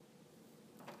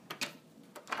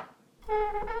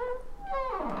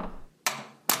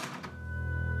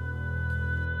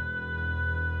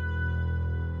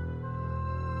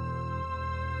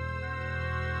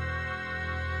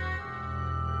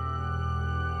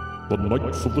The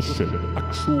Knights of the Shed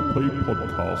Actual Play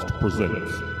Podcast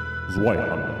presents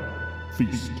Zweihander,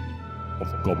 Feast of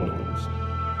Goblins.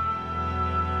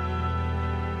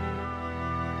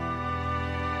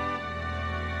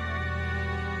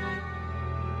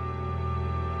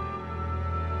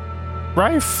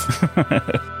 Rafe?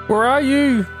 Where are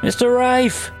you? Mr.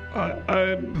 Rafe!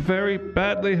 I'm very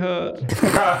badly hurt.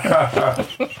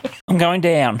 I'm going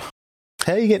down.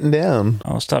 How are you getting down?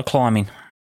 I'll start climbing.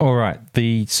 All right,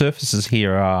 the surfaces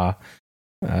here are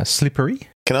slippery.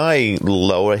 Can I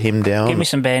lower him down? Give me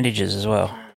some bandages as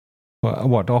well.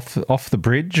 What, off the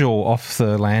bridge or off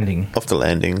the landing? Off the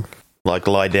landing. Like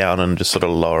lie down and just sort of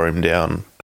lower him down.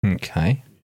 Okay.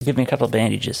 Give me a couple of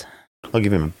bandages. I'll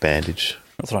give him a bandage.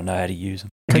 Not that I know how to use them.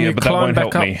 Can yeah, you but that climb won't back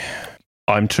help up? me.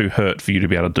 I'm too hurt for you to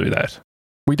be able to do that.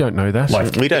 We don't know that.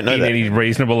 Like, We don't know in that. any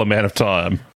reasonable amount of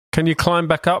time. Can you climb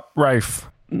back up, Rafe?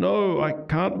 No, I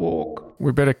can't walk.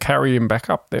 We better carry him back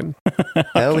up then.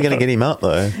 How are we going to get him up,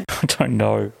 though? I don't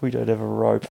know. We don't have a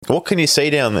rope. What can you see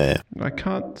down there? I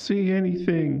can't see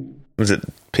anything. Is it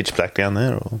pitch black down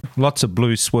there? Or? Lots of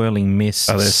blue swirling mists.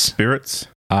 Are there spirits?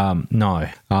 No.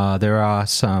 There are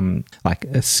some like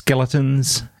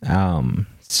skeletons,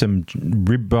 some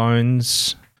rib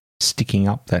bones sticking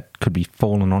up that could be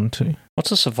fallen onto.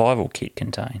 What's a survival kit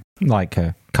contain? Like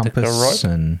a compass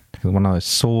and one of those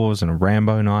saws and a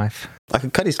Rambo knife. I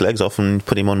could cut his legs off and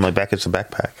put him on my back as a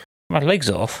backpack. My legs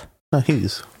off. No,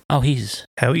 his. Oh, his.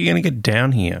 How are you going to get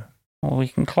down here? Well, we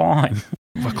can climb.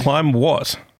 Climb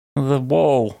what? The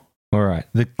wall. All right.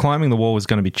 Climbing the wall is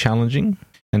going to be challenging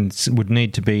and would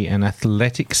need to be an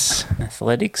athletics.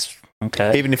 Athletics?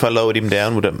 Okay. Even if I lowered him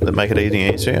down, would it make it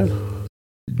any easier?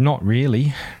 Not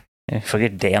really. If I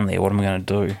get down there, what am I going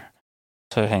to do?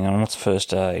 So hang on, what's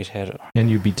first aid? And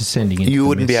you'd be descending into You the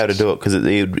wouldn't be able to mists. do it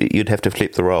because you'd have to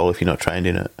flip the roll if you're not trained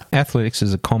in it. Athletics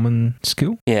is a common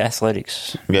skill. Yeah,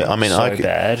 athletics. Yeah, I mean, so I could,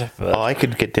 bad. But I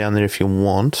could get down there if you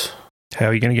want. How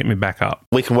are you going to get me back up?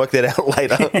 We can work that out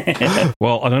later.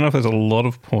 Well, I don't know if there's a lot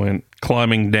of point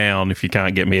climbing down if you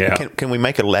can't get me out. Can we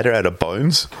make a ladder out of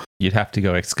bones? You'd have to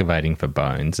go excavating for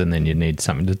bones and then you'd need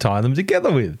something to tie them together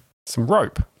with. Some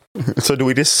rope. So do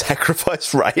we just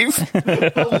sacrifice Rafe?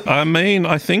 I mean,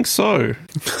 I think so.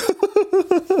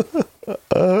 How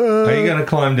are you going to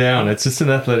climb down? It's just an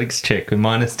athletics check with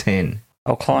minus 10.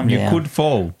 I'll climb You down. could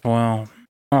fall. Well,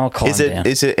 I'll climb down.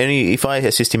 Is it any? If I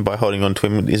assist him by holding on to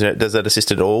him, does that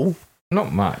assist at all?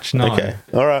 Not much, no. Okay,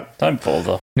 all right. Don't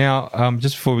bother. Now,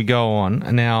 just before we go on,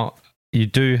 now you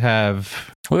do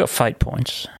have We got fate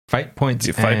points. fate points.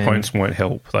 Your fate and- points won't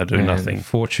help. They do and nothing.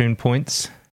 Fortune points.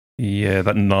 Yeah,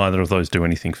 that neither of those do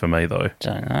anything for me, though.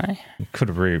 Don't know. You could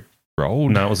have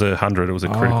re-rolled. No, it was 100. It was a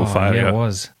critical failure. Yeah, it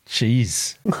was.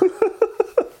 Jeez.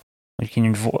 We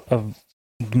can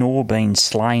ignore being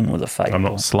slain with a fate I'm point.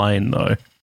 not slain, though.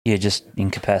 Yeah, just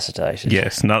incapacitated.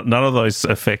 Yes, none of those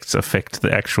effects affect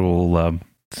the actual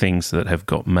things that have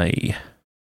got me.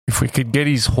 If we could get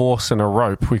his horse and a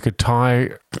rope, we could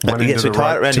tie one end Yes, of we the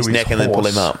tie it rope around to his neck and then pull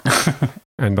him up.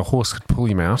 and the horse could pull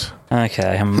him out.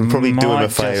 Okay. Probably do him a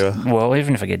favour. Well,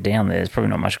 even if I get down there, there's probably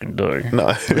not much I can do. No,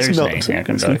 There it's isn't not. anything I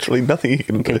can It's do. literally nothing you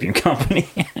can do. Keep him company.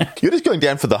 You're just going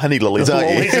down for the honey lilies, The aren't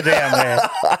you? lilies are down there.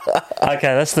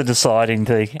 Okay, that's the deciding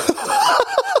thing.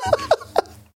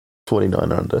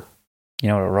 29 under. You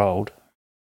know what I rolled?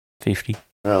 50.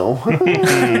 Oh.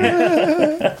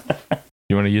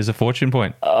 You want to use a fortune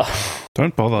point?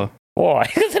 Don't bother. Why?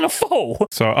 Then I fall.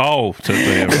 So,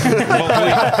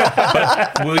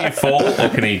 will you fall, or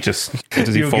can he just?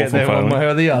 Does he You'll fall get from there one failing? way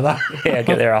or the other. Yeah, I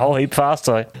get there a whole heap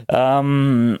faster.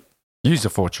 Use a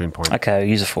fortune point. Okay, I'll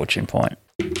use a fortune point.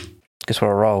 Guess what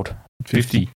I rolled?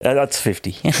 50. That's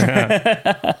 50.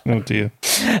 Oh dear.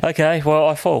 Okay, well,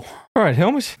 I fall. All right,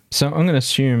 Helmut. So I'm going to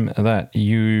assume that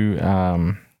you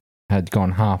had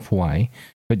gone halfway,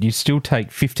 but you still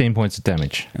take 15 points of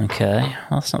damage. Okay,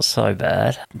 well, that's not so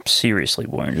bad. I'm seriously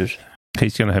wounded.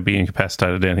 He's going to be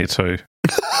incapacitated down here too.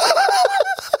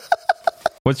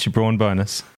 What's your brawn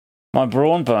bonus? My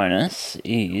brawn bonus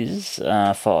is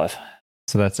 5.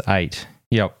 So that's 8.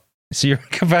 Yep. So you're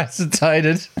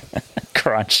incapacitated.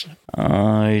 Crunch.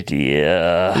 Oh,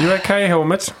 dear. Are you okay,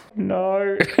 Helmet?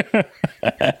 No.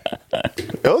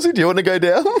 Elsie, do you want to go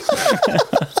down?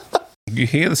 You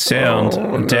hear the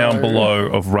sound down below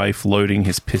of Rafe loading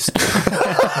his pistol.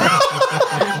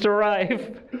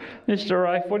 Mr.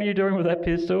 Rafe, what are you doing with that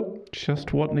pistol?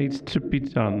 just what needs to be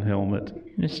done,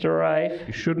 Helmet. Mr. Rafe,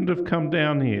 You shouldn't have come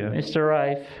down here. Mr.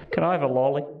 Rafe, can I have a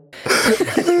lolly?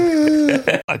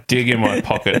 I dig in my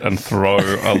pocket and throw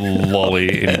a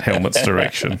lolly in Helmet's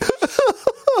direction.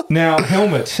 Now,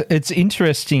 Helmet, it's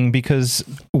interesting because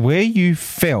where you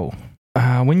fell,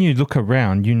 when you look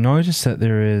around, you notice that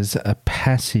there is a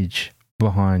passage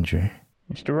behind you.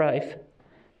 Mr. Rafe,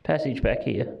 passage back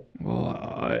here. Well,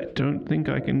 I don't think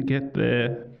I can get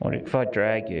there. What if I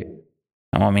drag you?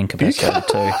 I'm incapacitated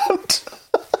too.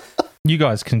 You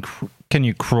guys can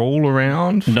you crawl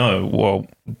around? No, well,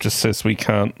 just says we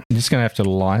can't You're just going to have to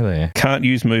lie there.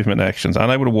 use movement actions.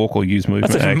 Unable to walk or use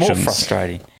movement That's even more actions.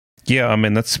 frustrating. Yeah, I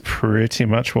mean, that's pretty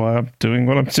much why I'm doing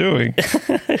what I'm doing.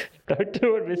 Don't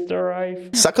do it, Mr.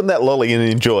 Rafe. Suck on that lolly and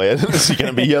enjoy it. This is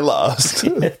going to be your last.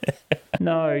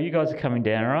 No, you guys are coming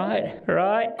down, right?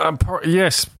 Right?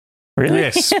 Yes. Really?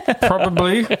 Yes,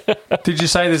 probably. Did you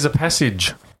say there's a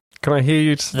passage? Can I hear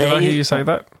you? Did I hear you say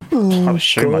that? I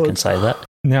assume I can say that.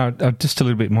 Now, just a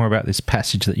little bit more about this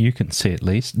passage that you can see at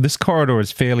least. This corridor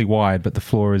is fairly wide, but the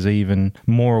floor is even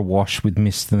more awash with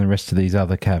mist than the rest of these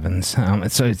other caverns.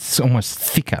 So it's almost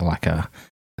thicker, like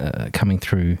coming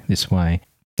through this way.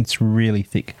 It's really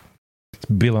thick. It's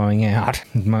billowing out.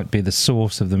 It might be the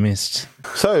source of the mist.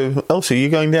 So, Elsie, you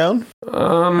going down?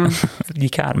 You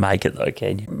can't make it though,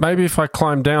 can you? Maybe if I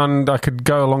climb down, I could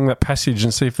go along that passage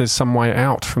and see if there's some way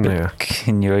out from there.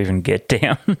 Can you even get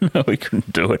down? No, we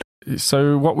couldn't do it.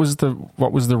 So, what was the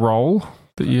roll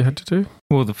that you had to do?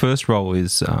 Well, the first roll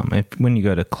is when you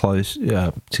go to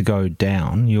go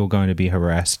down, you're going to be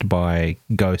harassed by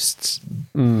ghosts.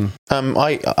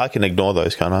 I can ignore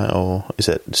those, can't I? Or is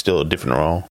that still a different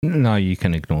roll? No, you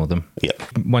can ignore them.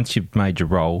 Yep. Once you've made your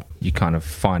roll, you kind of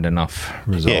find enough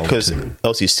resolve. Yeah, because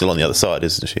Elsie's still on the other side,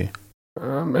 isn't she?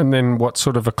 And then what's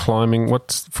the climbing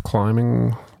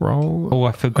roll? Oh,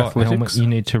 I forgot, Athletics? Helmet. You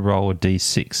need to roll a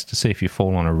d6 to see if you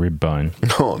fall on a rib bone.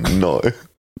 Oh, no.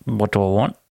 What do I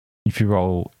want? If you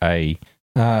roll a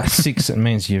 6, it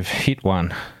means you've hit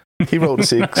one. He rolled a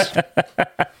 6.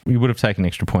 You would have taken an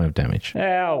extra point of damage.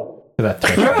 Ow! For that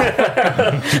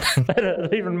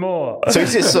threshold. Even more. So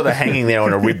he's just sort of hanging there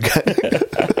on a rib.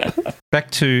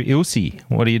 Back to Ilse.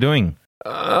 What are you doing?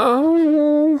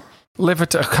 Cast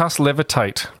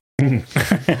levitate.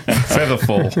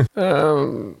 Featherfall.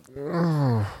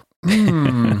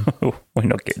 We're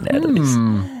not getting out of this.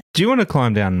 Do you want to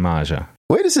climb down Marja?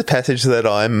 Where does the passage that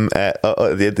I'm at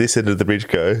this end of the bridge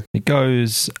go? It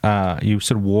goes, you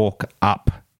sort of walk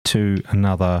up to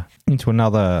another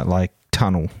like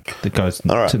tunnel that goes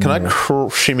All right, to the can north. I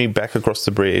shimmy back across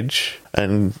the bridge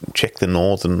and check the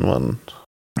northern one?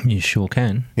 You sure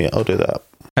can. Yeah, I'll do that.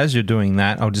 As you're doing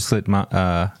that, I'll just let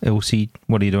Elsie,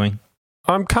 what are you doing?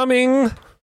 I'm coming.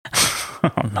 Oh,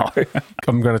 no.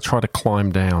 I'm going to try to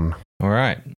climb down. All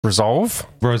right. Resolve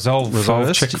Resolve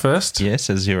first. check first. Yes,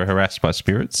 as you're harassed by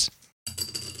spirits.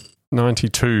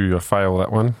 92. I fail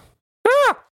that one.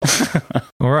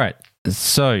 All right.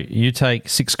 So you take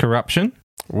 6 corruption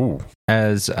Ooh.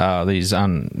 as these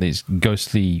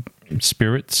ghostly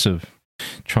spirits of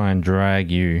try and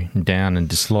drag you down and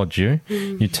dislodge you.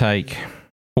 You take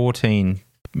 14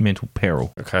 mental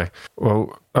peril. Okay.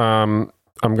 Well, I'm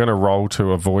going to roll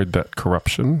to avoid that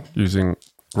corruption using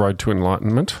Road to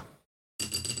Enlightenment.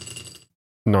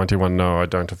 91. No, I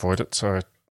don't avoid it. So I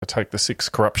take the 6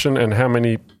 corruption. And how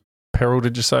many peril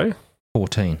did you say?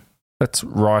 14. That's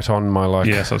right on my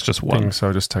Yeah, so it's just thing. one. So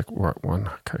I just take one.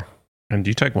 Okay. And do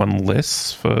you take one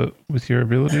less with your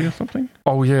ability or something?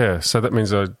 Oh, yeah. So that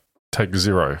means I take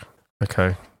 0.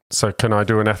 Okay. So can I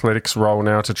do an athletics roll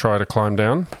now to try to climb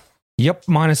down? Yep,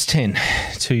 minus 10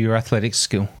 to your athletics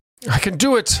skill. I can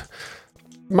do it!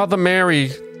 Mother Mary,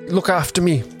 look after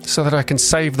me so that I can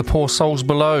save the poor souls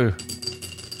below.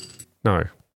 No.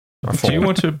 Do you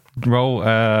want to roll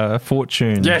a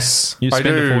fortune? Yes, You I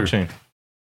spend do. a fortune.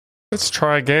 Let's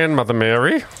try again, Mother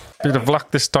Mary. Bit of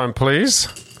luck this time, please.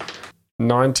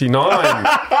 99.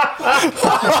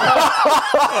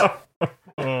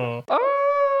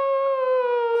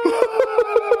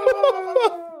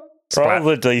 Roll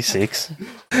the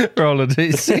D6. Roll a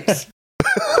d6.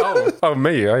 Oh,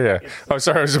 me. Oh, yeah. Oh,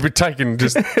 sorry. I was a bit taken by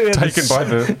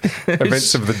the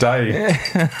events of the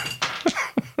day.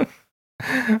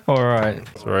 All right.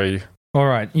 3. All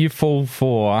right. You fall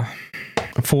for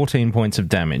 14 points of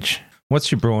damage.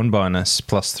 What's your brawn bonus?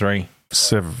 Plus 3.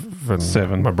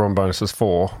 7. My brawn bonus is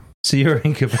 4. So you're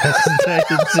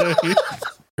incapacitated too.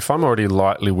 If I'm already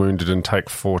lightly wounded and take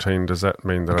 14, does that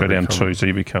mean that Go I down become... 2, so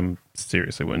you become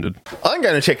seriously wounded. I'm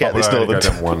going to check out this I only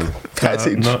northern go down 1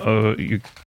 passage. No, you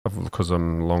because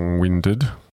I'm long-winded.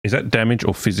 Is that damage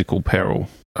or physical peril?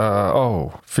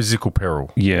 Physical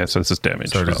peril. Yeah, so this is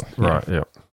damage. So it is, right, yeah.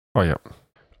 Oh, yeah.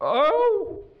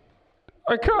 Oh,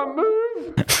 I can't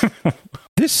move.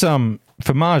 This,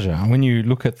 for Marja, when you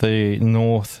look at the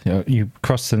north, you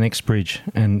cross the next bridge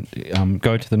and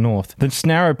go to the north. This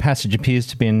narrow passage appears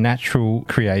to be a natural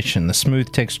creation. The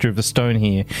smooth texture of the stone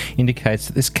here indicates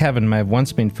that this cavern may have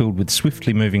once been filled with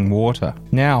swiftly moving water.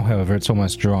 Now, however, it's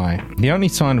almost dry. The only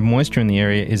sign of moisture in the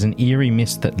area is an eerie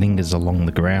mist that lingers along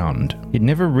the ground. It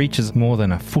never reaches more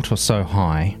than a foot or so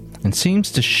high and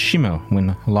seems to shimmer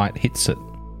when light hits it.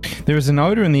 There is an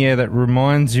odour in the air that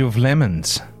reminds you of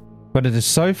lemons, but it is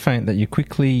so faint that you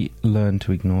quickly learn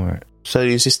to ignore it. So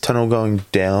is this tunnel going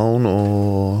down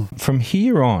or... From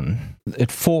here on,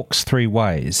 it forks three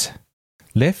ways.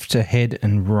 Left, ahead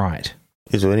and right.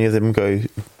 Is there any of them go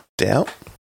down?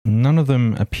 None of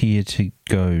them appear to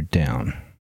go down.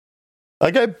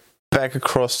 I go back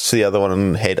across to the other one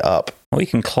and head up. We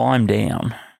can climb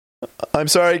down. I'm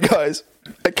sorry, guys.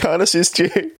 I can't assist you.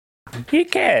 You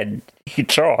can. You can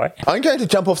try. I'm going to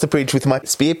jump off the bridge with my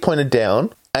spear pointed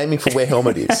down, aiming for where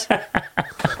Helmet is.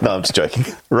 No, I'm just joking.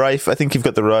 Rafe, I think you've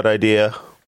got the right idea.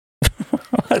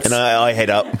 And I head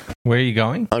up. Where are you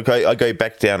going? I go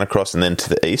back down across and then to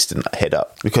the east and head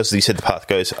up. Because you said the path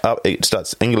goes up, it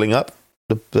starts angling up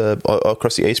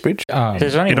across the east bridge.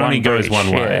 There's only It one only goes bridge,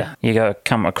 one way. yeah. You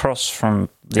come across from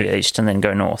the east and then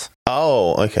go north,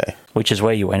 Oh, okay. which is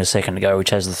where you went a second ago,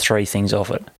 which has the three things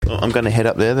off it. Well, I'm going to head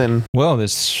up there then. Well,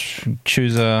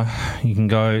 choose you can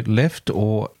go left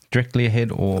or directly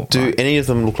ahead or... Do any of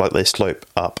them look like they slope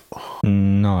up?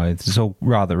 No, it's all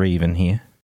rather even here.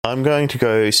 I'm going to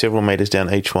go several metres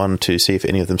down each one to see if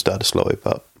any of them start to slope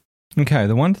up. Okay,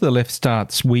 the one to the left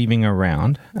starts weaving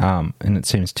around, and it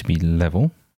seems to be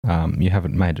level. You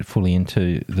haven't made it fully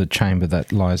into the chamber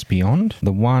that lies beyond.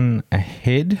 The one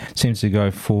ahead seems to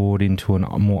go forward into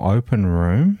a more open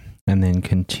room and then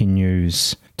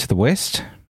continues to the west.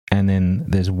 And then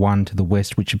there's one to the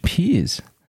west which appears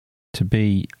to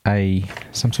be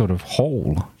some sort of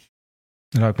hall.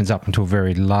 It opens up into a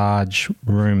very large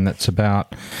room that's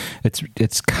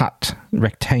it's cut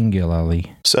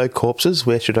rectangularly. So, corpses,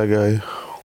 where should I go?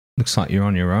 Looks like you're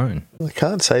on your own. I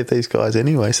can't save these guys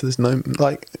anyway, so there's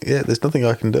there's nothing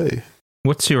I can do.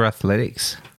 What's your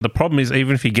athletics? The problem is,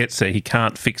 even if he gets there, he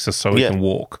can't fix us so he can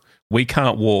walk. We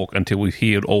can't walk until we've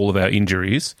healed all of our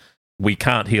injuries. We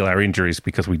can't heal our injuries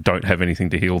because we don't have anything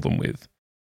to heal them with.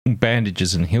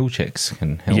 Bandages and heal checks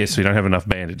can help. Yes, we don't have enough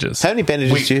bandages. How many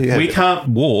bandages do you have? We can't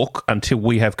walk until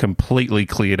we have completely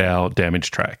cleared our damage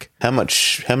track. How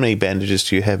many bandages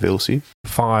do you have, Elsie?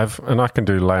 5, and I can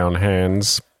do lay on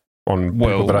hands on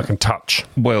people that I can touch.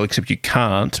 Well, except you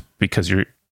can't because you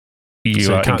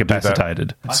are can't do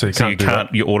incapacitated. that. So you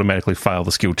can't you automatically fail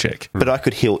the skill check. But I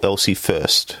could heal Elsie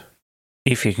first.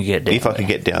 If you can get down. If I could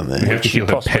get down We there. have to Which you heal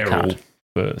her possibly peril can't.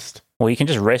 first. Well, you can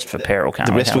just rest for peril, can't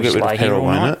The we? rest Can't will we get rid just of lay here peril, all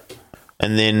won't night? it?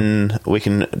 And then we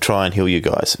can try and heal you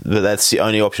guys. But that's the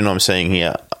only option I'm seeing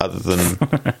here, other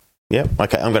than... Yep,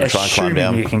 okay, I'm going to try and climb Assuming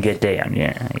down. you can get down,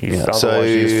 yeah. So Otherwise,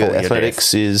 you just fall to your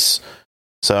athletics is...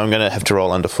 So I'm going to have to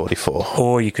roll under 44. death.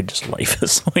 Or you could just leave a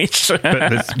switch.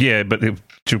 But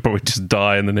she'll probably just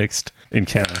die in the next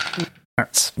encounter.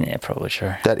 That's probably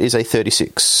true. That is a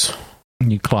 36.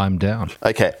 You climb down.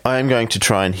 Okay, I am going to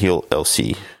try and heal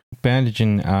Elsie. Bandage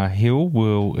and heal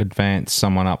will advance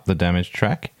someone up the damage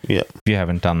track. Yep. If you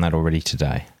haven't done that already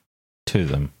today. 2 of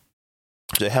them.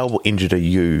 So how injured are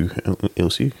you,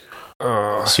 Elsie?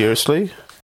 Seriously?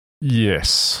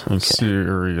 Yes. Okay.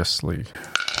 Seriously.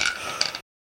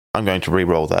 I'm going to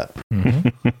re-roll that.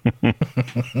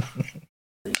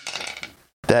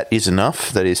 That is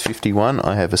enough. That is 51.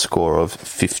 I have a score of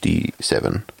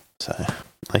 57. So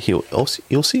I heal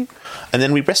Elsie, and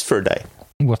then we rest for a day.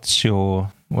 What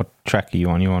track are you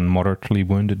on? You're on moderately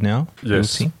wounded now? Yes.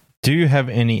 Elsie? Do you have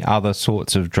any other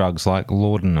sorts of drugs like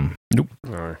laudanum? No.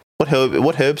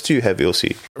 What herbs do you have,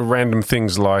 Elsie? Random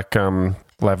things like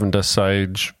lavender,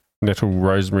 sage, nettle,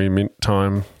 rosemary, mint,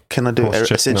 thyme. Can I do horse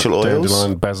chestnut, essential oils?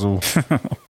 dandelion, basil.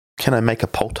 Can I make a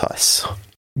poultice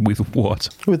With what?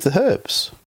 with the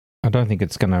herbs? I don't think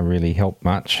it's going to really help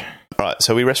much. All right,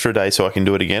 so we rest for a day so I can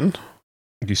do it again.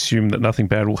 You assume that nothing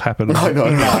bad will happen No.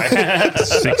 in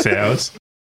 6 hours.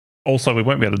 Also, we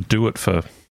won't be able to do it for,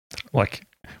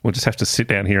 we'll just have to sit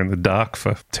down here in the dark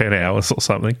for 10 hours or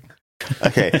something.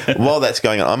 Okay, while that's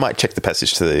going on, I might check the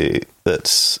passage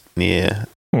that's near.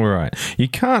 All right. You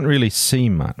can't really see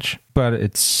much, but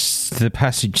the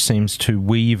passage seems to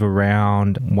weave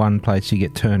around. One place you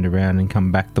get turned around and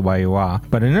come back the way you are.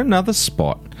 But in another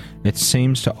spot, it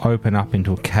seems to open up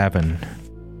into a cavern.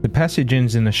 The passage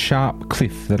ends in a sharp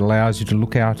cliff that allows you to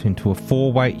look out into a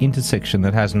four-way intersection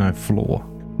that has no floor.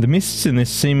 The mists in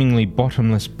this seemingly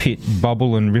bottomless pit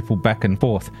bubble and ripple back and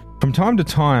forth. From time to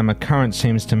time, a current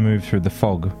seems to move through the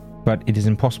fog, but it is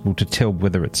impossible to tell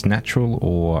whether it's natural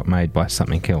or made by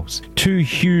something else. Two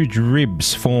huge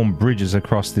ribs form bridges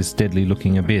across this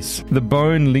deadly-looking abyss. The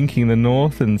bone linking the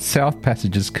north and south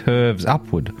passages curves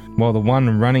upward, while the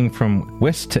one running from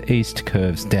west to east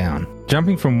curves down.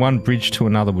 Jumping from one bridge to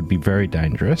another would be very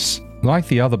dangerous. Like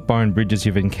the other bone bridges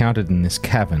you've encountered in this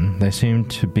cavern, they seem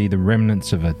to be the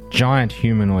remnants of a giant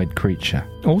humanoid creature.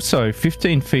 Also,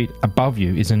 15 feet above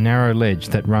you is a narrow ledge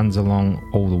that runs along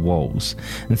all the walls,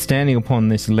 and standing upon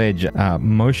this ledge are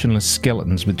motionless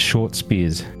skeletons with short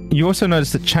spears. You also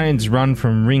notice that chains run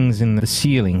from rings in the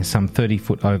ceiling some 30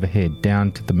 foot overhead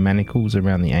down to the manacles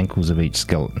around the ankles of each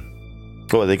skeleton.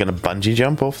 Oh, are they going to bungee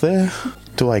jump off there?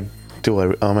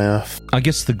 I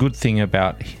guess the good thing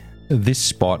about this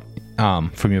spot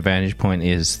from your vantage point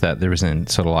is that there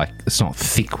isn't sort of like, it's not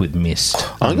thick with mist.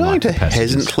 I'm going to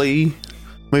hesitantly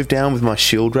move down with my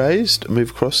shield raised,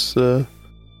 move across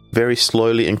very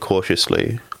slowly and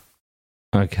cautiously.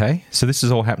 Okay, so this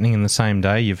is all happening in the same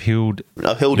day. You've healed...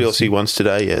 I've healed Elsie once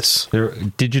today, yes.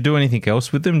 Did you do anything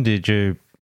else with them? Did you,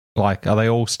 like, are they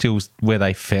all still where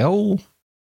they fell?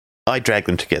 I dragged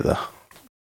them together.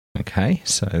 Okay,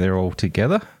 so they're all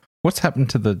together. What's happened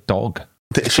to the dog?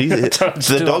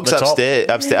 The dog's upstairs,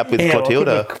 up with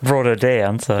Clotilda. I brought her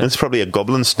down, so It's probably a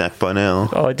goblin snack by now.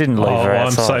 Oh, I didn't leave her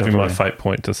outside. I'm saving my fate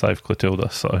point to save Clotilda,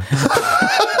 so...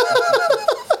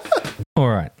 All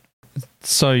right.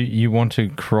 So you want to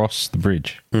cross the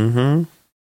bridge Mm-hmm.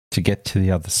 to get to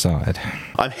the other side.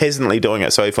 I'm hesitantly doing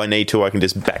it, so if I need to, I can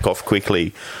just back off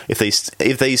quickly. If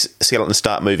these skeletons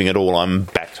start moving at all, I'm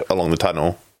back along the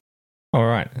tunnel. All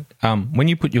right. When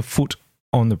you put your foot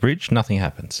on the bridge, nothing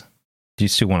happens. Do you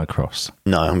still want to cross?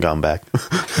 No, I'm going back.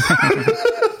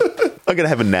 I'm going to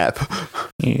have a nap.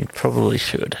 You probably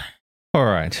should. All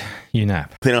right. You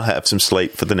nap. Then I'll have some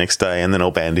sleep for the next day, and then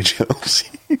I'll bandage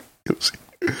Elsie.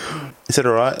 Is that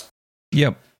all right?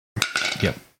 Yep.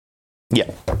 Yeah.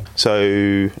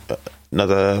 So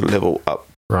another level up.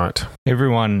 Right.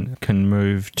 Everyone can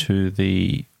move to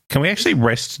the... Can we actually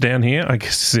rest down here? I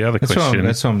guess is the other question.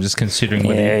 That's what I'm just considering.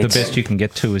 Yeah, the best you can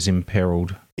get to is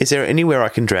imperiled. Is there anywhere I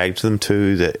can drag them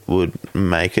to that would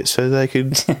make it so they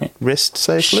could rest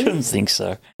safely? Shouldn't think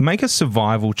so. Make a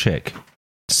survival check.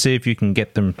 See if you can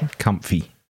get them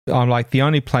comfy. I'm like, the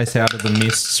only place out of the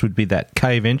mists would be that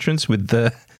cave entrance with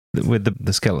the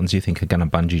skeletons you think are going to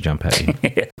bungee jump at you.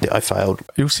 Yeah, I failed.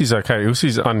 Ilse's okay.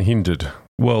 Ilse's unhindered.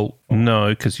 Well, no,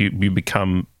 because you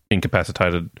become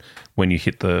incapacitated when you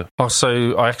hit the... Oh,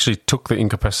 so I actually took the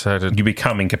incapacitated... You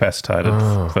become incapacitated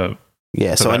for...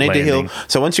 Yeah, so I need to heal.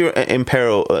 So once you're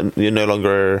imperiled, you're no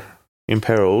longer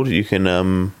imperiled. You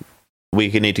can we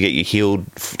can need to get you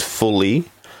healed fully,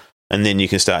 and then you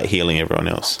can start healing everyone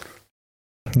else.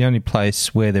 The only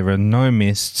place where there are no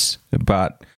mists,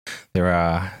 but there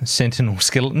are sentinel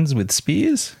skeletons with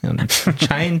spears and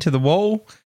chained to the wall,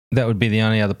 that would be the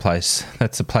only other place.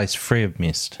 That's a place free of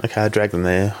mist. Okay, I drag them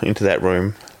there into that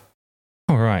room.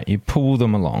 All right, you pull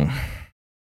them along.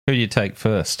 Who do you take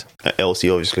first? Elsie,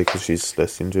 obviously, because she's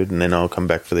less injured, and then I'll come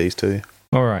back for these two.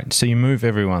 All right, so you move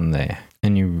everyone there,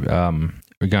 and you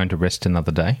are going to rest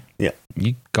another day. Yeah.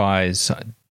 You guys,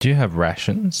 do you have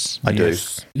rations? I do.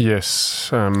 Yes.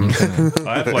 I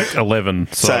have like 11,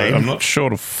 so Same. I'm not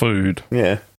short of food.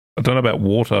 Yeah. I don't know about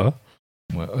water.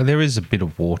 Well, there is a bit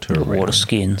of water around. Water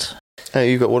skins.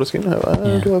 Hey, you got water skin?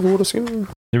 Yeah. Do I have water skin?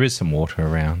 There is some water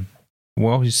around.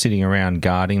 While you're sitting around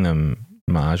guarding them,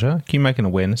 Marja, can you make an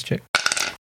awareness check?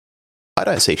 I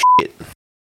don't see shit.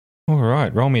 All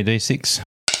right, roll me a d6.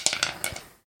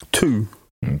 2.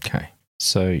 Okay,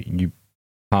 so you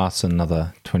pass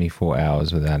another 24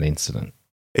 hours without incident.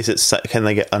 Is it? Can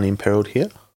they get unimperiled here?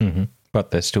 Mm-hmm.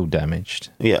 But they're still damaged.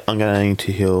 Yeah, I'm going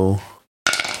to heal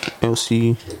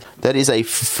Elsie. That is a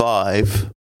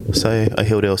 5. So I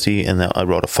healed Elsie, and I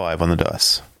rolled a 5 on the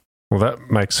dice. Well,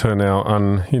 that makes her now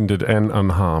unhindered and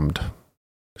unharmed.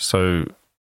 So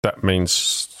that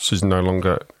means she's no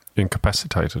longer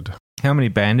incapacitated. How many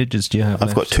bandages do you have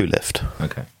I've left? got 2 left.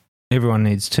 Okay. Everyone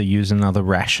needs to use another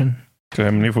ration. So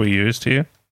how many have we used here?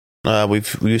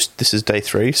 We've used. This is day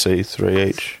 3, so 3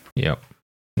 each. Yep.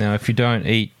 Now, if you don't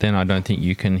eat, then I don't think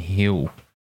you can heal.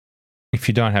 If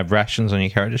you don't have rations on your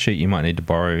character sheet, you might need to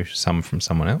borrow some from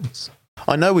someone else.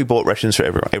 I know we bought rations for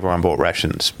everyone. Everyone bought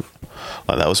rations.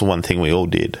 Like, that was the one thing we all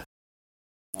did.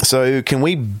 So can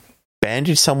we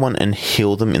bandage someone and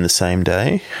heal them in the same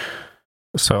day?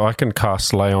 So I can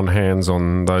cast lay on hands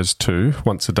on those two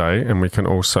once a day, and we can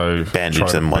also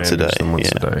bandage them once a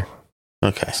day.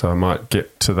 Okay. So I might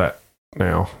get to that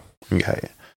now. Okay.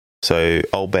 So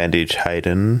I'll bandage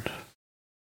Hayden.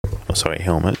 Oh, sorry,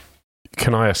 Helmet.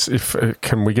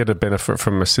 Can we get a benefit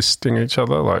from assisting each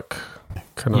other? Like,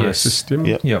 can I assist him?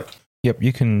 Yep.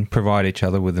 You can provide each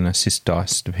other with an assist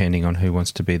dice depending on who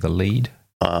wants to be the lead.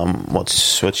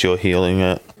 What's your healing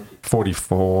at?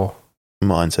 44.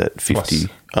 Mine's at 50.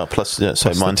 Plus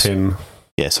mine's 10.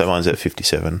 Yeah, so mine's at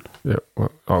 57. Yeah.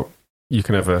 Well, you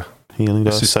can have a healing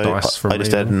dice. assist So dice from I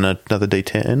just me, add another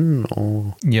D10,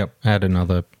 or Yep, add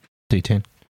another D10.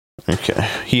 okay.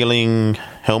 Healing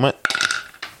Helmet.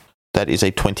 That is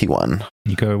a 21.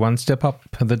 You go one step up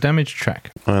the damage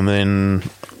track. And then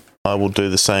I will do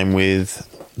the same with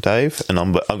Dave, and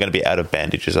I'm going to be out of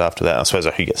bandages after that. I suppose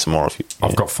I could get some more of you.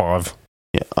 I've got 5.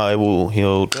 Yeah, I will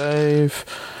heal Dave,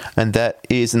 and that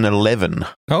is an 11.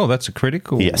 Oh, that's a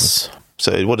critical. Yes.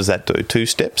 So what does that do? 2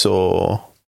 steps or?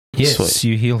 Yes, Sweet.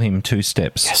 you heal him 2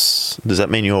 steps. Yes. Does that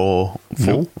mean you're full?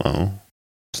 Nope. Oh.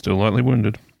 Still lightly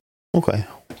wounded. Okay.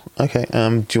 Okay.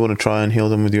 Do you want to try and heal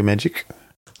them with your magic?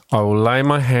 I will lay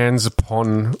my hands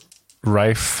upon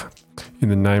Rafe in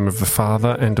the name of the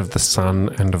Father and of the Son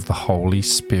and of the Holy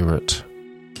Spirit.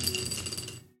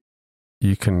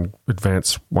 You can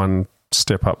advance 1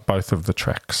 step up both of the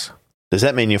tracks. Does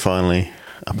that mean you're finally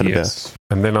up and about?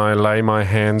 And then I lay my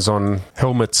hands on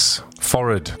Helmet's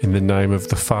forehead in the name of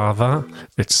the Father,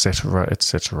 etc.,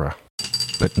 etc.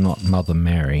 But not Mother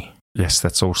Mary. Yes,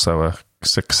 that's also a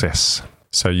success.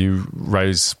 So you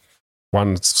raise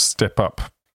 1 step up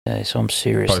Okay, so I'm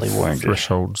seriously both wounded.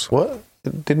 thresholds. What?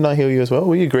 Didn't I heal you as well?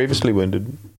 Were you grievously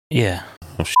wounded? Yeah.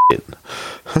 Oh, shit.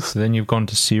 So then you've gone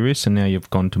to serious and now you've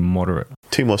gone to moderate.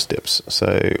 2 more steps. So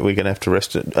we're going to have to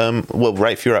rest it. Well,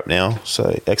 Rafe, you're up now.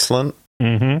 So excellent.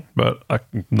 Mm-hmm. But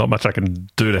not much I can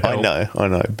do to help. I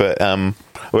know. But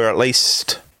we're at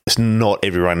least... It's not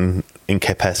everyone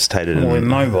incapacitated. Well, we're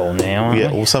mobile now, aren't Yeah,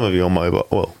 we? well, some of you are mobile.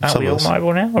 Well, Are some we of all us.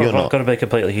 mobile now? Or You're have I not. got to be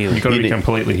completely healed? You've got to You be need-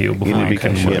 completely healed before you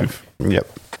can move. Yep.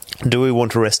 Do we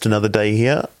want to rest another day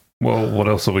here? Well, what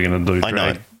else are we going to do? I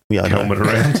know. Drag Yeah, I know. Helmet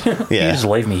around? You Yeah. just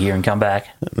leave me here and come back.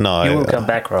 No. You will come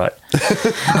back, right?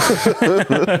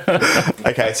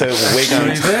 Okay, so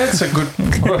That's a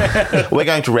good... we're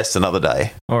going to rest another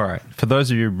day. All right. For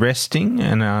those of you resting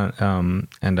and are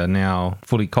now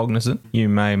fully cognizant, you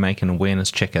may make an awareness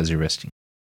check as you're resting.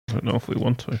 I don't know if we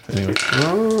want to.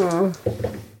 Anyway.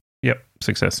 Yep,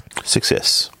 success.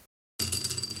 Success.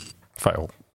 Fail.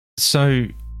 So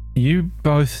you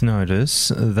both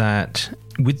notice that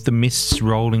with the mists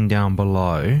rolling down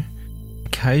below,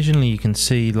 occasionally you can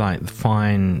see like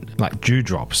fine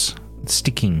dewdrops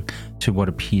sticking to what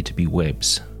appear to be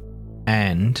webs.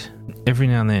 And every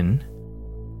now and then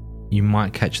you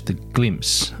might catch the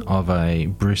glimpse of a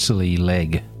bristly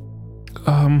leg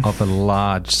of a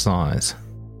large size.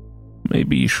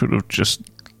 Maybe you should have just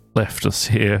left us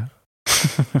here.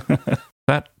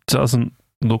 That doesn't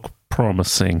look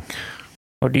promising.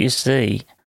 What do you see?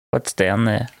 What's down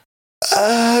there?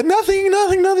 Nothing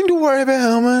to worry about,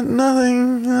 Helmet.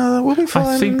 Nothing. We'll be fine.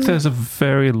 I think there's a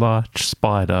very large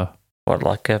spider. What,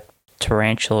 like a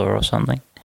tarantula or something?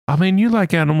 I mean, you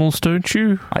like animals, don't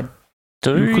you?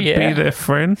 Do You could yeah. be their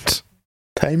friend.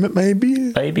 Tame it,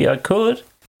 maybe. Maybe I could.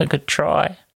 I could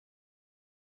try.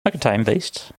 I could tame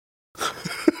beasts.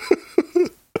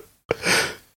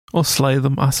 Or slay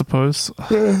them, I suppose.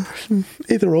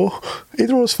 Either or.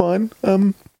 Either or's fine.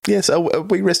 Yes, are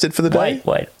we rested for the day?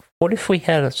 Wait. What if we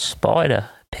had a spider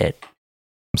pet?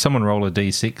 Someone roll a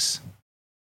d6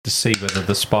 to see whether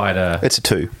the spider It's a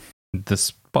 2.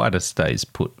 stays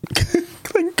put.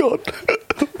 Thank God.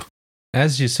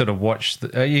 As you sort of watch,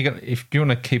 if you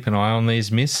want to keep an eye on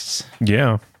these mists,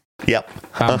 Yeah. Yep.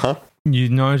 Uh-huh. you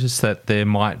notice that there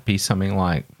might be something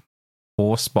like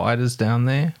 4 spiders down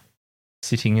there,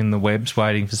 sitting in the webs,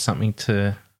 waiting for something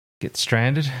to get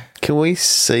stranded. Can we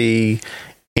see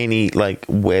any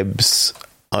webs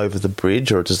over the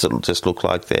bridge, or does it just look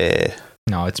like they're...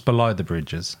 No, it's below the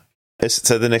bridges.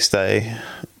 So the next day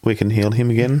we can heal him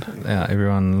again?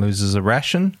 Everyone loses a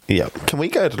ration. Yeah. Can we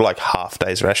go to half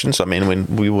days rations? I mean,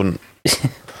 when we wouldn't...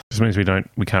 This means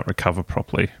we can't recover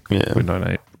properly. Yeah. We don't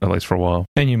eat, at least for a while.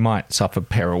 And you might suffer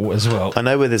peril as well. I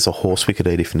know where there's a horse we could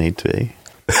eat if need to be.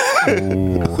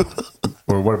 Ooh.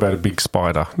 Or what about a big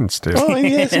spider instead? Oh,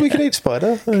 yes, we could eat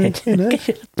spider.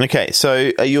 Okay,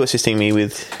 so are you assisting me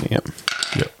with... Yep.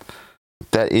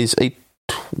 That is a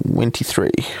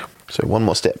 23. So 1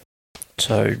 more step.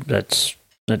 So that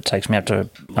takes me up to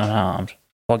unharmed.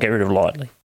 I'll get rid of lightly.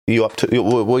 You up to...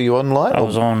 Were you on light? I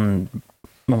was on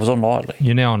I was on lightly.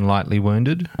 You're now on lightly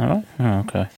wounded. Oh,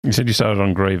 okay. You said you started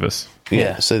on Grievous.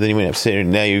 Yeah. So then you went up to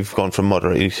now you've gone from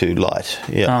moderate to light.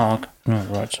 Yeah. Oh, okay.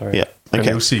 Oh, right, sorry. Yeah. And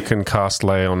Okay. Ilse can cast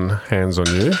lay on hands on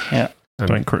you. Yeah. And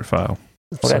Don't crit fail.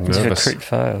 What so happens nervous. if a crit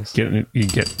fails? You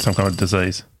get some kind of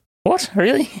disease. What?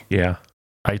 Really? Yeah.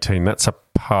 18, that's a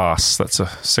pass. That's a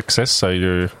success. So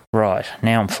you Right.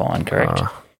 Now I'm fine, correct?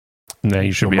 Now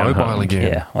you should be you're mobile unharmed. again.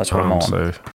 Yeah, that's what I'm on.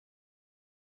 So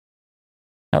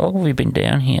How long have we been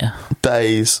down here?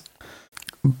 Days.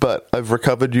 But I've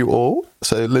recovered you all,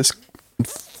 so let's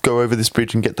go over this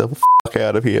bridge and get the fuck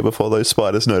out of here before those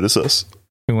spiders notice us.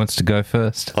 Who wants to go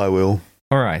first? I will.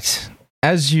 All right.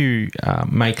 As you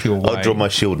make your way I'll draw my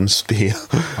shield and spear.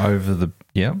 over the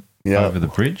over the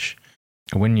bridge,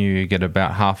 when you get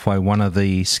about halfway, one of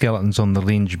the skeletons on the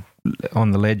ledge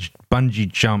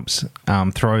bungee jumps,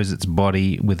 throws its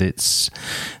body with its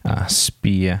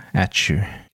spear at you.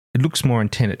 It looks more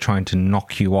intent at trying to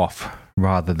knock you off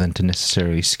rather than to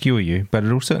necessarily skewer you, but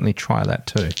it'll certainly try that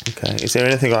too. Okay. Is there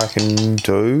anything I can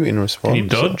do in response? Can you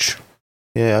dodge?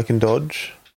 Yeah, I can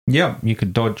dodge. Yeah, you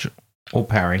could dodge or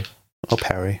parry. I'll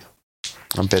parry.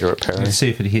 I'm better at parry. Let's see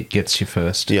if it gets you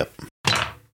first. Yep.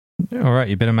 All right,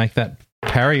 you better make that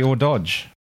parry or dodge.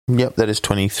 Yep, that is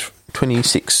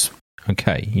 26.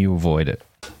 Okay, you avoid it.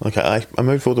 Okay, I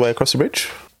move all the way across the bridge.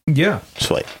 Yeah.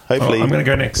 Sweet. Oh, Hopefully, I'm going to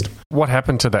go next. what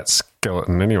happened to that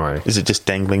skeleton anyway? is it just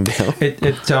dangling down?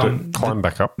 Climb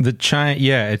back up. The chain,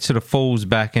 yeah, it sort of falls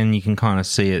back, and you can kind of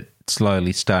see it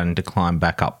slowly starting to climb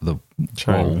back up the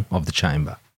wall of the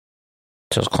chamber.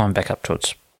 So it's climb back up to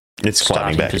its... It's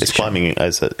climbing Starting back. It's position. climbing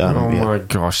as a. Oh yeah. my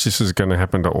gosh, this is going to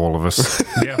happen to all of us.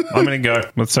 Yeah, I'm going to go.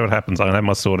 Let's see what happens. I'm going to have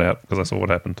my sword out because I saw what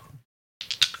happened.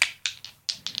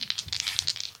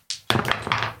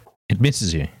 It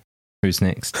misses you. Who's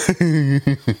next?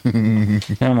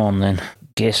 Come on then.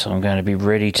 Guess I'm going to be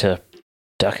ready to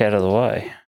duck out of the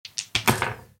way.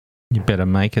 You better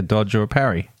make a dodge or a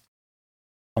parry.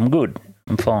 I'm good.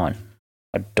 I'm fine.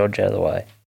 I dodge out of the way.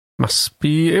 Must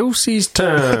be Ilse's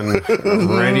turn.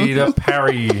 Ready to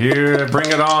parry. Here, bring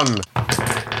it on.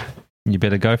 You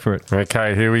better go for it.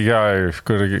 Okay, here we go. I've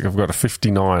got a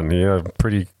 59. Yeah,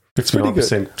 pretty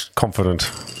 59% confident.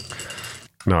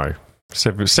 No.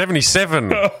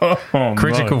 77. Oh,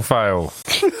 Critical fail.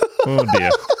 Oh, dear.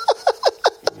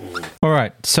 All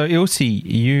right, so Ilse,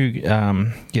 you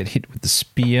get hit with the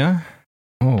spear.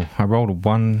 Oh, I rolled a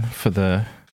 1 for the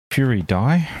fury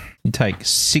die. You take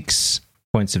 6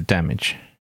 points of damage.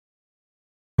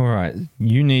 All right,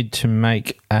 you need to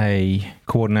make a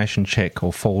coordination check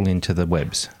or fall into the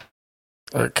webs.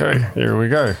 Okay, here we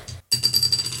go.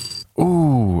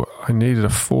 Ooh, I needed a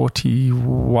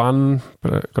 41,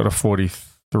 but I got a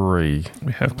 43.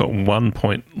 We have got 1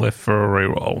 point left for a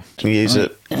reroll. Use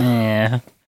it. Yeah.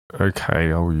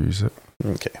 Okay, I'll use it.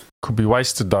 Okay. Could be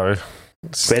wasted though.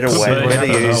 Better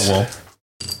use. Oh,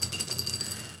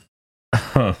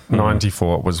 well.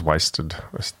 94 was wasted.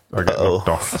 I got knocked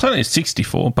off. It's only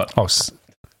 64, but Oh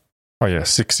yeah,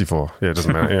 64. Yeah, it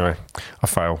doesn't matter. Anyway, I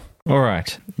fail. All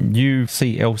right, you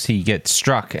see Elsie get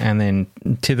struck and then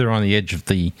tether on the edge of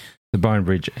the bone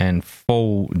bridge and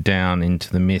fall down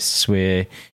into the mists where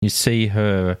you see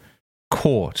her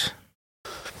caught.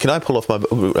 Can I pull off my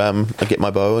get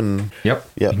my bow and Yep.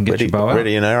 You can get ready, your bow out.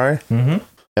 ready an arrow, Mm-hmm.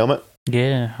 helmet.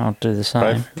 Yeah, I'll do the same.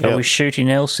 Right, Are yep. we shooting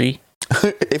Elsie?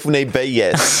 If need be,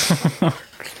 yes.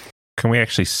 can we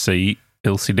actually see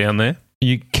Ilse down there?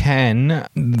 You can,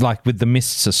 like with the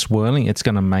mists are swirling, it's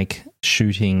going to make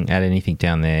shooting at anything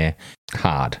down there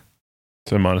hard.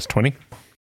 So minus 20.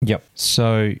 Yep.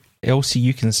 So, Elsie,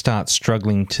 you can start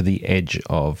struggling to the edge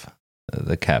of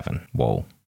the cavern wall.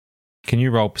 Can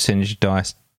you roll percentage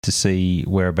dice to see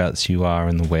whereabouts you are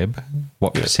in the web?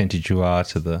 What percentage you are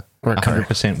to the... Okay.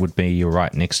 100% would be you're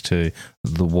right next to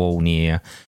the wall near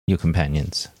your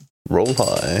companions. Roll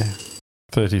high.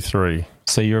 33.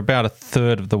 So you're about a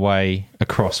third of the way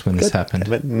across when this happened.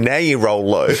 But now you roll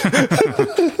low.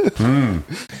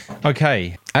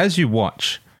 Okay, as you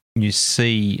watch, you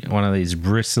see one of these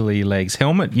bristly legs.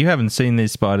 Helmet, you haven't seen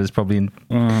these spiders probably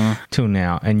till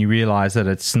now, and you realise that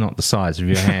it's not the size of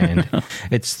your hand.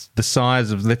 It's the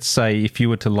size of, let's say, if you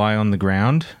were to lie on the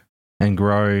ground and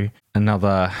grow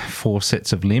another 4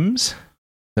 sets of limbs,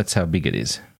 that's how big it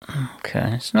is.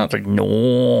 Okay, it's not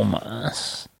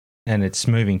enormous. And it's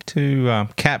moving to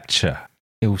capture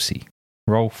Ilse.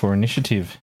 Roll for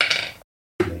initiative.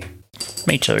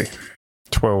 Me too.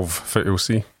 12 for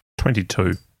Ilse.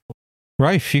 22.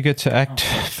 Rafe, you get to act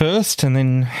first, and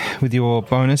then with your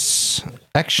bonus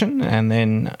action, and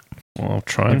then I'll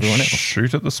try and Everyone else.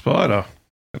 shoot at the spider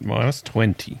at minus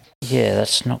 20. Yeah,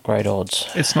 that's not great odds.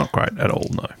 It's not great at all,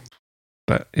 no.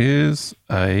 That is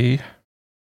a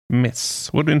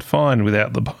miss. Would have been fine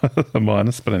without the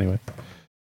minus, but anyway.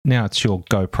 Now it's your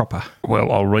go proper.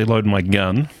 Well, I'll reload my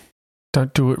gun.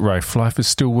 Don't do it, Rafe. Life is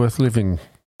still worth living.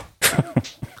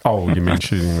 Oh, you mean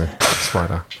shooting the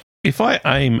spider? If I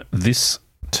aim this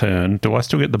turn, do I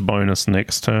still get the bonus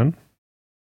next turn?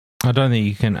 I don't think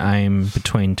you can aim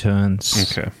between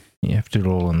turns. Okay. You have to do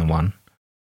it all in the one.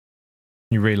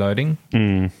 You reloading?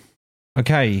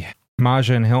 Okay,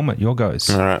 Marja and Helmet, your goes.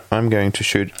 All right, I'm going to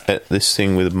shoot at this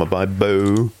thing with my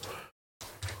bow.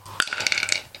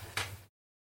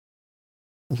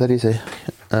 That is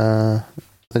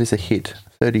a hit.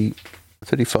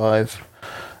 35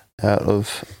 out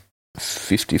of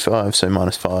 55, so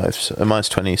 -5, so minus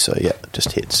 20. So yeah,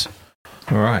 just hits.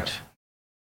 All right.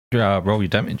 Roll your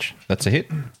damage. That's a hit.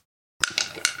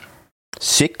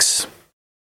 6.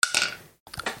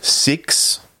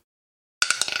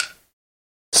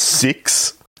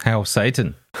 6. Hail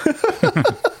Satan.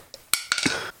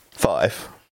 5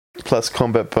 plus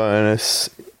combat bonus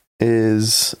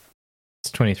is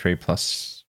It's 23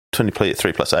 plus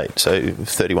 23 plus 8, so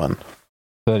 31.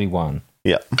 31.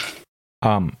 Yeah.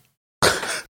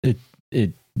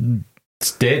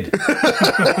 It's dead.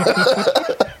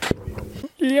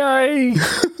 Yay!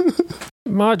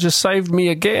 Marja saved me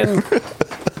again.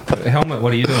 Helmet,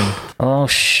 what are you doing? Oh,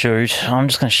 shoot. I'm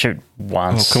just going to shoot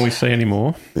once. Oh, can we see any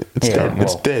more? It's Yeah, dead.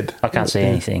 It's well, dead. I can't see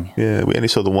anything. Yeah, we only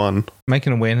saw the one. Make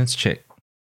an awareness check.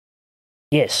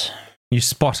 Yes. You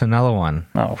spot another one.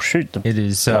 Oh, shoot the It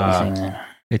is. bloody thing then.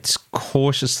 It's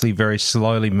cautiously, very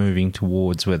slowly moving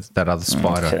towards where that other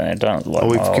spider. Okay, don't like Oh,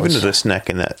 we've miles. given it a snack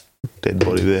in that dead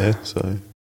body there, so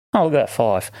Oh, we got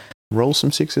 5. roll some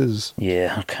 6s.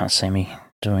 Yeah, I can't see me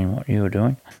doing what you were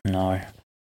doing. No.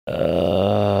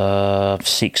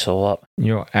 6 all up.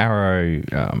 Your arrow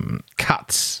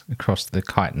cuts across the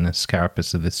chitinous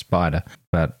carapace of this spider,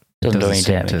 but it Doesn't do any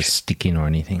seem to damage. stick in or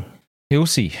anything.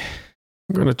 Ilse,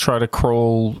 I'm going to try to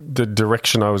crawl the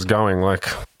direction I was going, like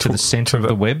to the centre of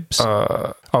the webs.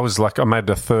 I made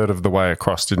a third of the way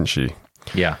across, didn't she?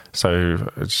 Yeah. So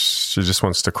she just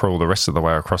wants to crawl the rest of the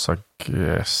way across, I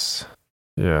guess.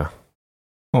 Yeah.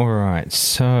 All right.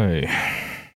 So,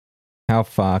 how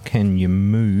far can you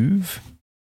move?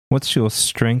 What's your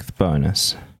strength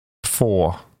bonus?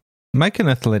 4. Make an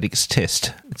athletics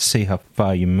test. See how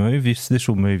far you move. This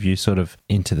will move you sort of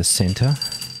into the centre.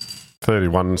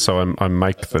 31, so I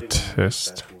make the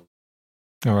test.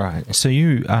 All right. So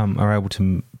you are able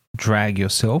to drag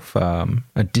yourself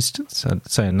a distance, I'd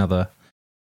say another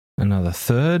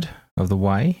third of the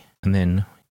way, and then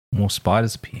more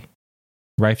spiders appear.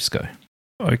 Rafe's go.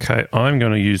 Okay, I'm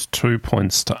going to use 2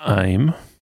 points to aim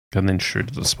and then shoot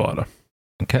at the spider.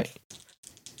 Okay.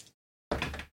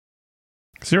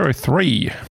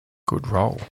 03. Good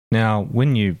roll. Now,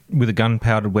 when you with a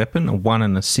gunpowder weapon, a 1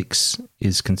 and a 6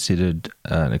 is considered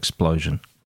an explosion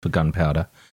for gunpowder.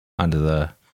 I think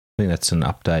that's an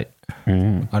update.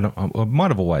 It might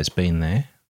have always been there.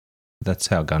 That's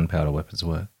how gunpowder weapons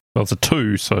work. Well, it's a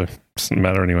 2, so it doesn't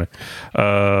matter anyway.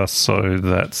 So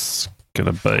that's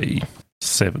going to be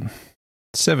 7.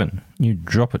 7. You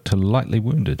drop it to lightly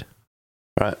wounded.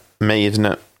 Right, me, isn't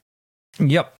it?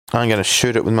 Yep. I'm going to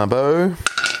shoot it with my bow.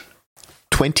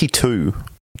 22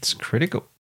 It's critical.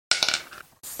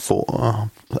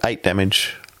 for 8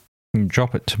 damage. You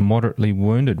drop it to moderately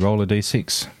wounded. Roll a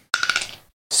d6.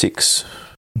 6.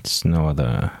 It's no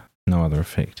other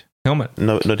effect. Helmet.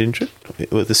 No, not injured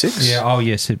with the 6. Yeah. Oh,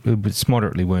 yes. It's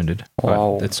moderately wounded. But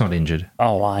Oh. it's not injured.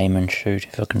 I'll aim and shoot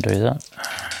if I can do that.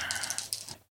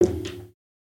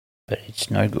 But it's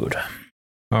no good.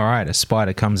 All right. A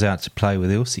spider comes out to play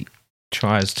with Ilse.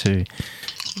 Tries to.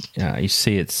 You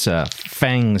see its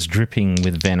fangs dripping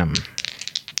with venom.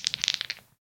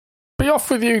 Be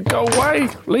off with you. Go away.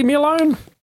 Leave me alone.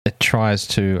 It tries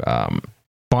to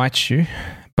bite you,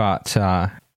 but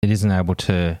it isn't able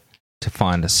to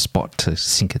find a spot to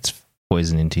sink its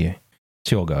poison into you.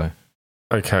 It's your go.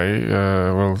 Okay.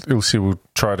 Well, Ilse will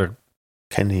try to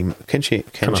Can she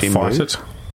fight move? it.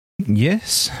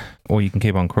 Yes, or you can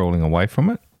keep on crawling away from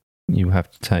it. You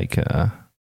have to take a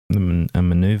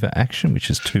maneuver action, which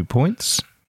is 2 points.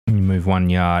 And you move 1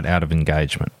 yard out of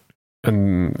engagement,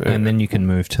 And then you can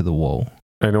move to the wall.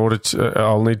 in order to,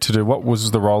 I'll need to do, what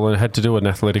was the roll? I had to do an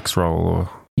athletics roll. Or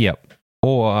Yep.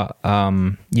 Or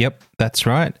yep, that's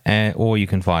right. Or you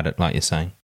can fight it, like you're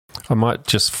saying. I might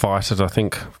just fight it. I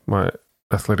think my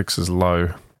athletics is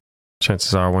low.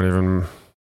 Chances are I won't even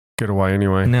get away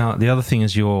anyway. Now, the other thing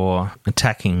is you're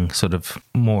attacking sort of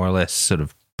more or less sort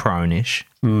of prone-ish.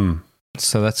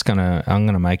 So I'm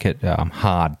gonna make it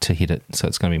hard to hit it. So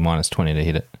it's going to be -20 to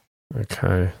hit it.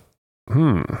 Okay.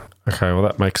 Okay, well,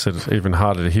 that makes it even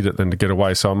harder to hit it than to get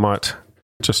away, so I might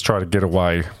just try to get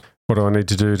away. What do I need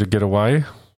to do to get away?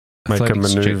 Make a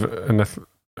maneuver.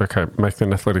 Okay, make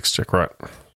an athletics check, right.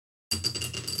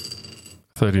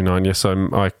 39, yes,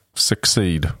 I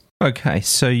succeed. Okay,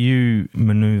 so you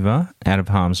maneuver out of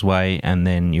harm's way and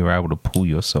then you're able to pull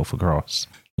yourself across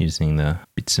using the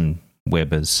bits and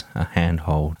web as a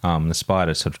handhold. The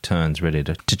spider sort of turns ready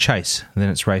to chase. And then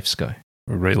it's Rafe's go.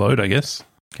 Reload, I guess.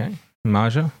 Okay.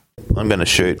 Marja? I'm going to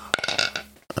shoot.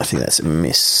 I think that's a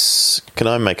miss. Can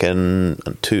I make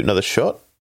another shot?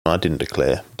 I didn't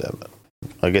declare. Damn it.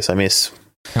 I guess I miss.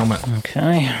 Helmet.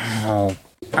 Okay, I'll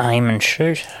aim and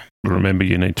shoot. Remember,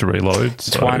 you need to reload.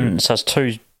 It's one, so it's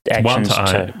two actions. One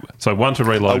to aim. So one to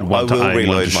reload, one to aim, I will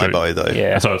reload my shoot. bow, though.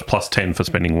 Yeah. So it's plus 10 for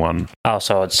spending one. Oh,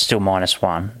 so it's still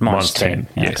 -1. Minus 10.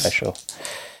 10, yes. Okay, sure.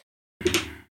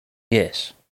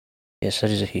 Yes. Yes, that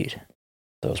is a hit.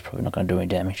 That was probably not going to do any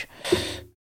damage.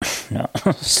 No,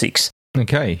 6.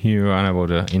 Okay, you're unable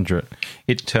to injure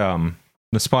it.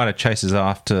 The spider chases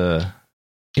after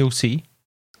Ilse,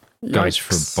 goes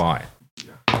for a bite,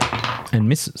 and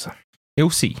misses.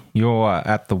 Ilse, you're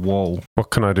at the wall. What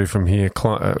can I do from here?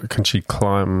 Can she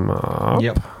climb up?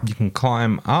 Yep, you can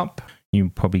climb up. You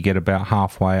probably get about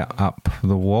halfway up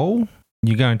the wall.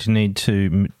 You're going to need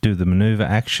to do the maneuver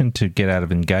action to get out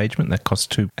of engagement. That costs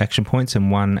 2 action points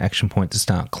and 1 action point to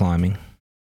start climbing.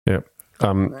 Yep.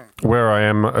 Where I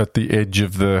am at the edge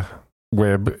of the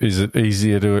web, is it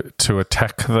easier to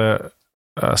attack the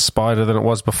spider than it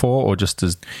was before, or just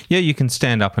as... Yeah, you can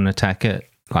stand up and attack it,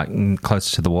 like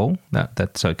close to the wall.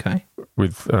 That's okay.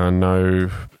 With no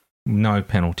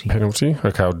penalty. Penalty?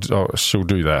 Okay, she'll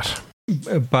do that.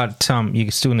 But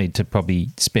you still need to probably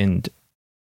spend...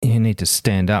 You need to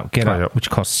stand up, get up, yep. which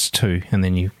costs 2, and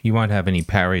then you won't have any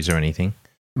parries or anything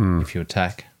if you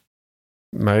attack.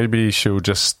 Maybe she'll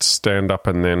just stand up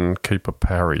and then keep a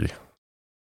parry.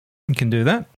 You can do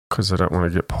that. Because I don't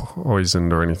want to get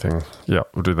poisoned or anything. Yeah,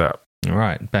 we'll do that. All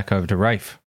right, back over to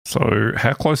Rafe. So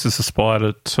how close is the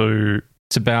spider to...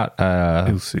 It's about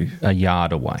a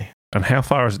yard away. And how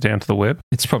far is it down to the web?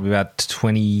 It's probably about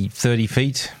 20, 30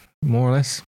 feet, more or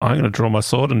less. I'm going to draw my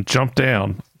sword and jump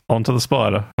down onto the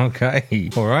spider. Okay.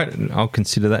 All right. I'll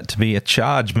consider that to be a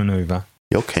charge maneuver.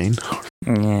 You're keen.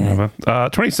 Yeah.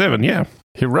 27, yeah.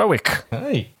 Heroic.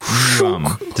 Hey.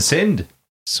 You descend,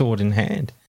 sword in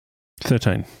hand.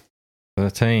 13.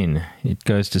 13. It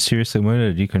goes to seriously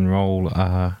wounded. You can roll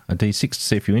a d6 to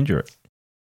see if you injure it.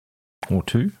 Or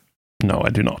 2. No, I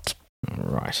do not. All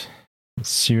right.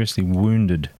 Seriously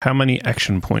wounded. How many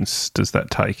action points does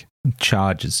that take?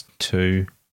 Charges 2.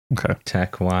 Okay.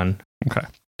 Attack 1. Okay.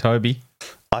 Toby?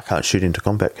 I can't shoot into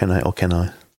combat, can I? Or can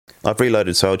I? I've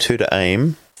reloaded, so 2 to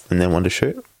aim and then 1 to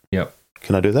shoot. Yep.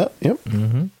 Can I do that? Yep.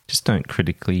 Mm-hmm. Just don't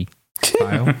critically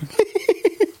fail.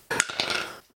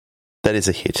 That is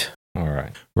a hit. All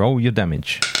right. Roll your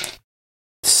damage.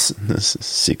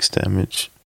 6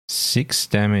 damage. 6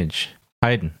 damage.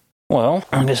 Hayden? Well,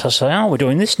 I guess I'll say, we're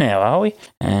doing this now, are we?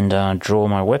 And draw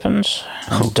my weapons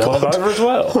and dive over as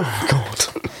well. Oh, God.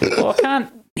 Well, I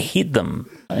can't hit them.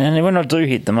 And when I do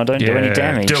hit them, I don't do any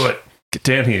damage. Do it. Get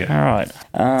down here. All right.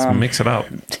 Let's mix it up.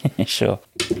 Sure.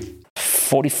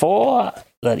 44.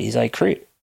 That is a crit,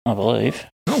 I believe.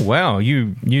 Oh, wow.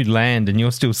 You land and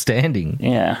you're still standing.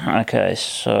 Yeah. Okay.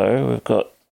 So we've got...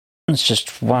 It's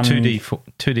just 1... 2d6.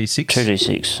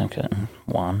 2d6. Okay.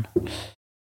 1,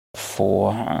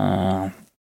 4,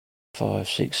 5,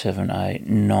 6, 7, 8,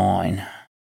 9.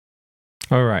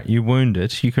 All right. You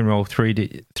wounded. You can roll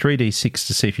 3d6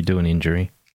 to see if you do an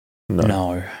injury.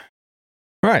 No.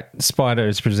 Right. Spider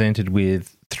is presented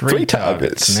with 3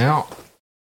 targets now.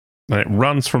 And it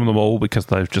runs from them all because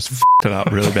they've just f***ed it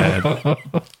up really bad.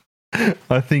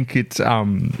 I think it's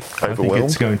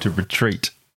going to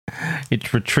retreat.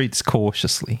 It retreats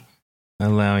cautiously,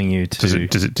 allowing you to...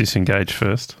 Does it disengage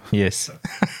first? Yes.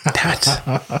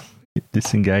 It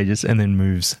disengages and then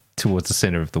moves towards the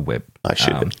centre of the web. I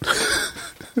shoot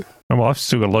it. Well, I've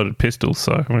still got loaded pistols,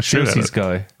 so I'm going to shoot at it.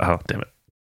 Go. Oh, damn it.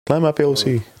 Climb up,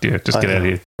 LC. Yeah, just get out of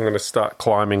here. I'm going to start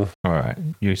climbing. All right.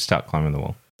 You start climbing the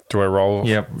wall. Do I roll?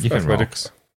 Yep, you can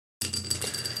athletics?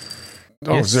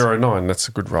 Roll. Oh, Yes. 09. That's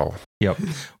a good roll. Yep.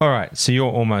 All right. So you're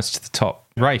almost to the top.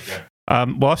 Rafe,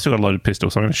 Well, I've still got a loaded pistol,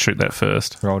 so I'm going to shoot that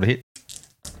first. roll to hit.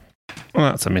 Well,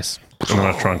 that's a miss. I'm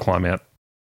going to try and climb out.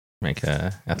 Make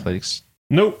athletics.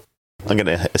 Nope. I'm going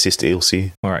to assist Ilse.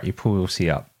 All right. You pull Elsie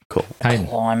up. Cool. Hayden.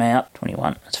 Climb out.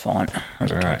 21. That's fine. All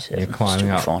right. You're climbing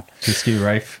up. Fine. Just you,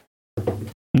 Rafe.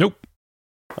 Nope.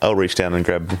 I'll reach down and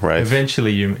grab Rafe.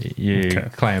 Eventually you Okay.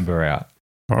 clamber out.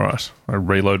 All right. I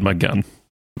reload my gun.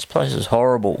 This place is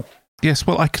horrible. Yes,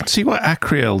 well, I can see why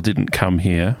Acriel didn't come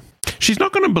here. She's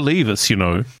not going to believe us, you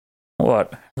know.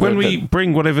 What? When we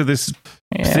bring whatever this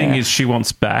thing is she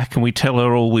wants back and we tell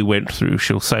her all we went through,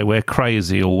 she'll say we're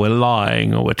crazy or we're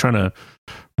lying or we're trying to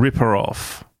rip her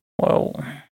off. Well,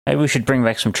 maybe we should bring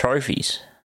back some trophies.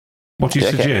 What do you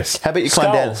suggest? How about you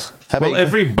climb down?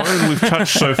 Every bone we've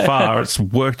touched so far, it's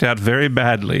worked out very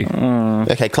badly.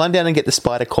 Okay, climb down and get the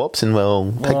spider corpse, and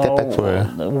we'll take that back for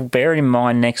her. We'll bear it in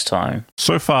mind next time.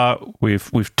 So far,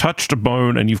 we've touched a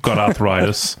bone, and you've got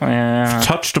arthritis. We've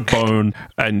touched a bone,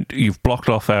 and you've blocked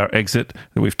off our exit.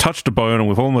 We've touched a bone, and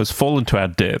we've almost fallen to our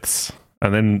deaths.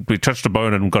 And then we touched a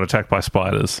bone and got attacked by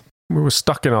spiders. We were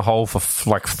stuck in a hole for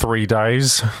like 3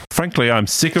 days. Frankly, I'm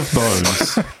sick of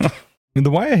bones. In the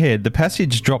way ahead, the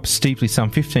passage drops steeply some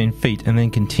 15 feet and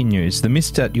then continues. The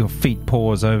mist at your feet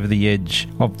pours over the edge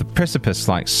of the precipice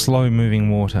like slow-moving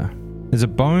water. There's a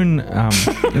bone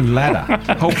ladder.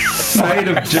 Made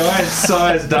of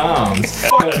giant-sized arms.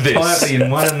 Tightly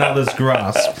in one another's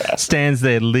grasp. Stands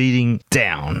there leading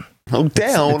down. Oh,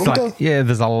 down?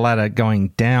 There's a ladder going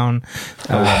down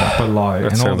below.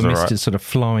 And all the mist is sort of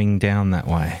flowing down that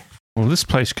way. Well, this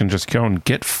place can just go and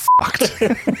get fucked.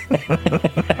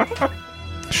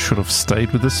 Should have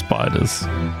stayed with the spiders.